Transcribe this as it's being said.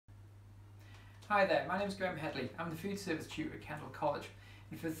Hi there, my name is Graeme Hedley. I'm the food service tutor at Kendal College,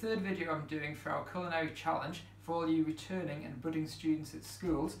 and for the third video I'm doing for our culinary challenge for all you returning and budding students at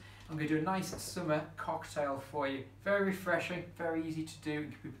schools, I'm going to do a nice summer cocktail for you. Very refreshing, very easy to do,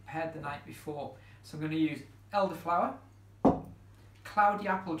 and can be prepared the night before. So I'm going to use elderflower, cloudy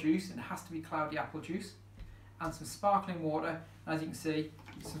apple juice, and it has to be cloudy apple juice, and some sparkling water, and as you can see,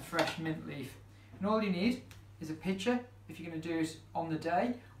 some fresh mint leaf. And all you need is a pitcher if you're going to do it on the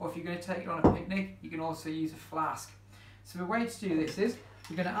day, or if you're going to take it on a picnic, you can also use a flask. So the way to do this is,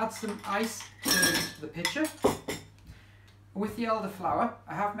 we're going to add some ice to the pitcher. With the elderflower,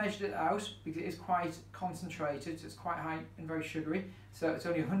 I have measured it out because it is quite concentrated, so it's quite high and very sugary. So it's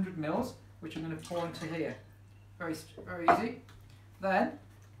only 100 mils, which I'm going to pour into here. Very easy. Then,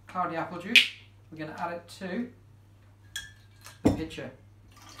 cloudy apple juice, we're going to add it to the pitcher.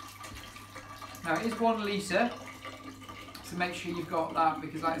 Now it is 1 litre, so make sure you've got that,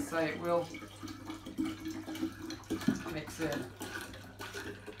 because like I say, it will mix in.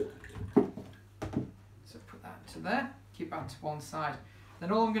 So put that into there, keep that to one side.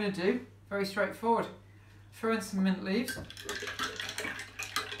 Then all I'm going to do, very straightforward, throw in some mint leaves,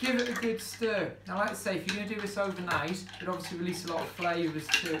 give it a good stir. Now like I say, if you're going to do this overnight, it obviously release a lot of flavours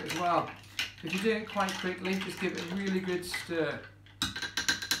to it as well. If you're doing it quite quickly, just give it a really good stir.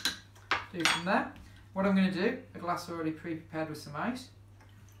 Do from there. What I'm going to do, a glass already pre-prepared with some ice,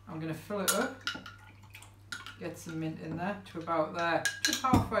 I'm going to fill it up, get some mint in there to about there, just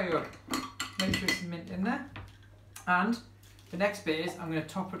halfway up. Make sure some mint in there. And the next bit is I'm going to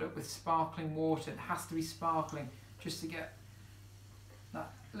top it up with sparkling water. It has to be sparkling, just to get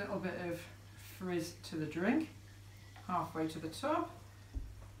that little bit of frizz to the drink. Halfway to the top.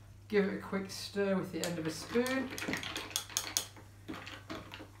 Give it a quick stir with the end of a spoon.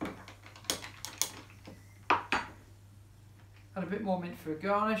 Add a bit more mint for a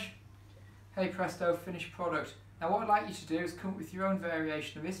garnish. Hey presto, finished product. Now what I'd like you to do is come up with your own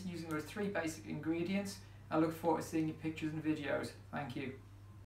variation of this using those 3 basic ingredients. I look forward to seeing your pictures and videos. Thank you.